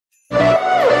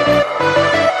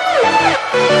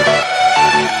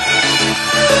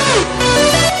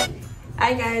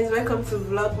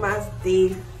Vlogmas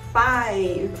day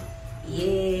 5.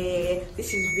 Yeah,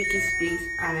 this is Vicky's space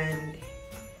and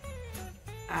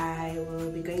I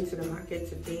will be going to the market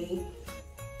today.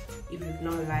 If you've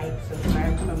not liked,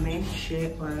 subscribe, comment,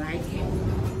 share or like,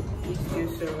 please do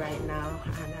so right now,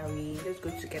 and I will just go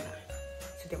together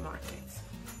to the market.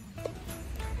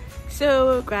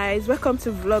 So guys, welcome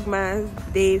to Vlogmas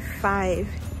day 5.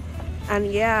 And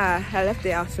yeah, I left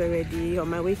the house already on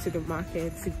my way to the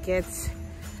market to get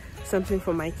something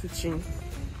for my kitchen.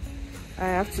 I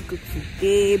have to cook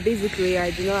today. Basically,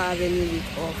 I do not have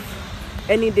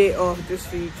any day off this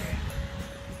week.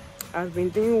 I've been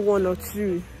doing 1 or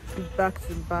 2 back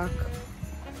to back,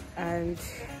 and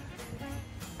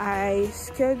I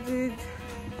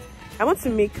want to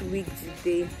make wig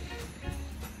today,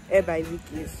 hair by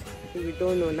Vicky's. If you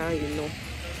don't know now, you know.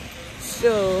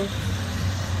 So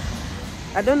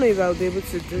I don't know if I'll be able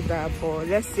to do that, but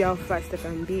let's see how fast I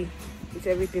can be with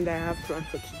everything that I have planned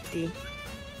for today.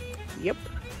 Yep,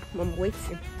 I'm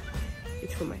waiting.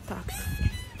 It's for my taxi.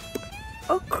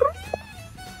 Okay,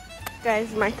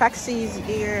 guys, my taxi is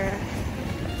here.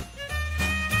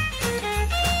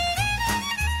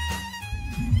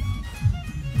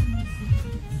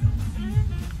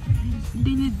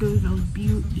 Daily dose of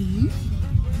BUE.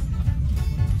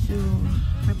 So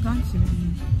I plan to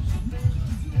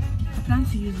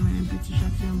use my British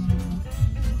accent more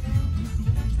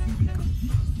because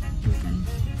you guys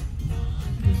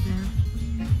deserve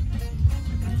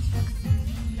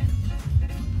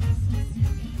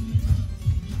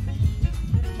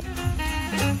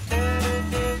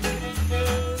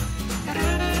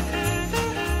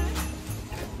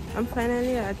I'm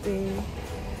finally at the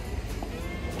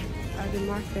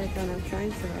market, and I'm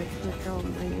trying to make out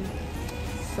money.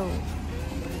 So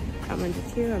I'm on the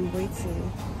queue, I'm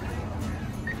waiting.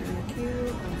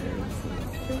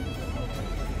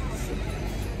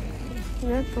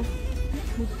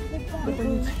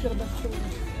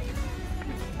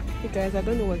 Hey guys, I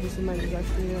don't know what this woman is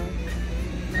asking me,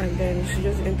 and then she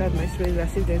just entered my space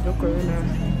as if there's no corona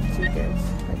tickets.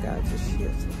 I got to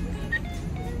shit.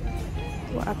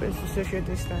 What happens to social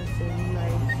distancing?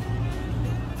 Like,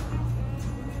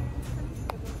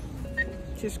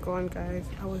 she's gone, guys.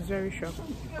 I was very shocked.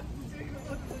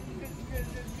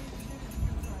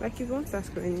 Like, if you want to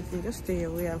ask her anything, just stay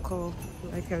away and call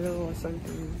like hello or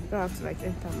something. You don't have to like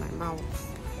enter my mouth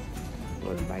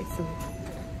or bite me.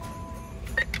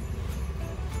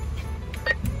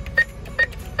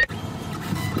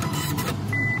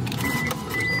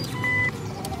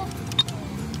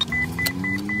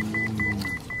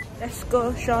 Let's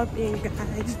go shopping,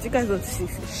 guys. You guys want to see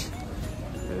fish?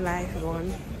 Live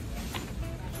one.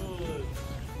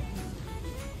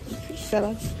 Fish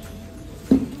salads.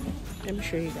 Let me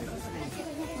show you guys.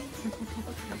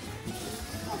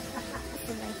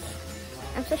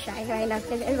 I'm so shy right now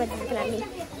because everybody's looking at me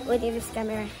with this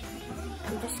camera.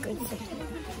 I'm just going to say,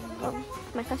 oh,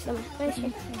 my customer, where is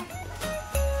she?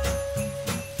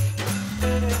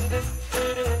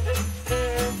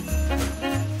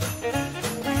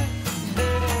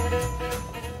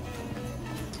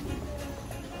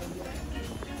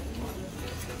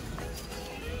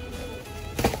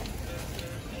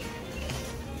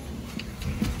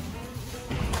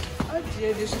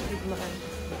 Yeah, this stupid man.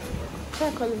 Try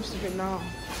to call him stupid now.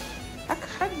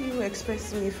 How do you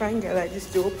expect me, fine girl like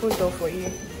this, to open door for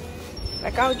you?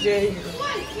 Like, how dare you?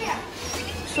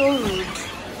 So rude.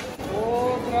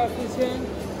 О, здравствуйте.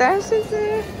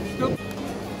 Здравствуйте.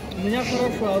 У меня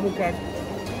хорошо, а вы как?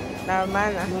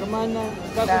 Нормально. Нормально.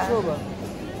 Как Да. учеба?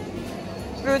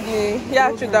 Труднее. Я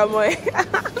хочу домой.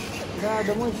 Да,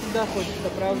 домой всегда хочется,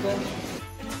 правда?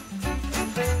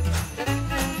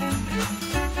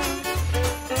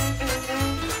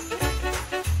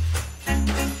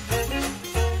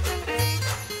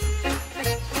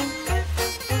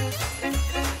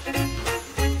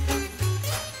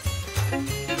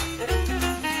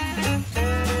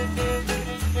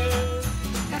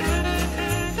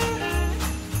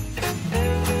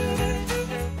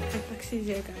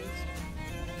 Here, guys.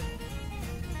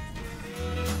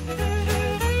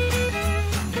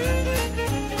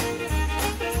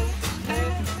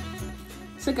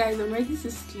 So guys, I'm ready to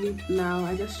sleep now.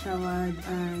 I just showered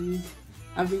and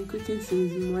I've been cooking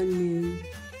since morning,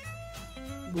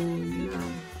 but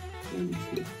now let me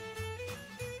sleep.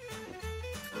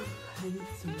 I need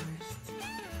some rest.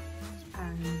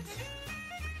 And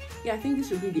yeah, I think this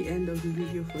will be the end of the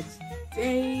video for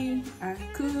today. I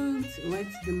cooked, went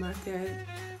to the market.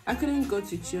 I couldn't go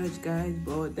to church, guys,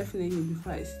 but definitely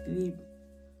before I sleep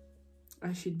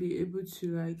I should be able to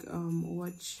like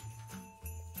watch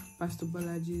Pastor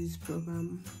Balaji's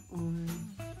program on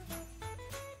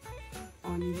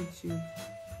on YouTube.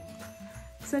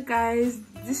 So guys,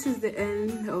 this is the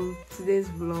end of today's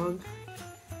vlog.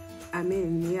 I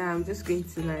mean, yeah, I'm just going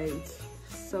to like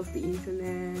surf the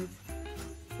internet,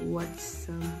 watch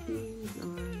some things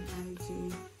on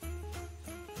IG.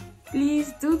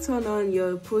 Please do turn on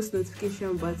your post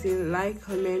notification button, like,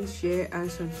 comment, share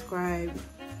and subscribe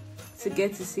to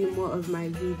get to see more of my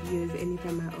videos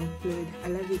anytime I upload. I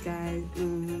love you guys.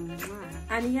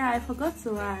 And yeah, I forgot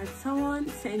to add, someone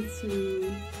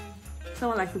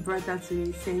like a brother to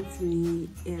me sent me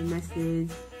a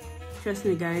message. Trust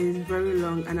me guys, it's very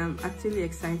long and I'm actually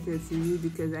excited to read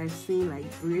because I've seen like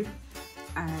brief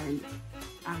and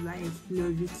I'm like,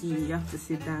 no Vicky, you have to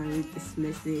sit down and read this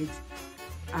message.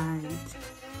 And do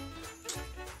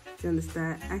you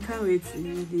understand? I can't wait to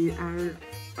read it, and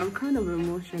I'm kind of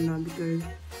emotional because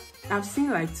I've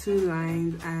seen like 2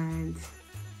 lines and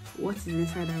what is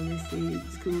inside that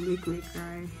message could make me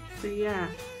cry. So yeah,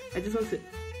 I just want to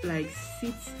like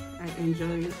sit and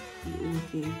enjoy the whole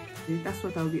thing. And that's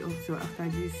what I'll be up to after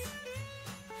this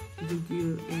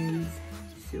video ends.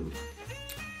 So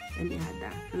let me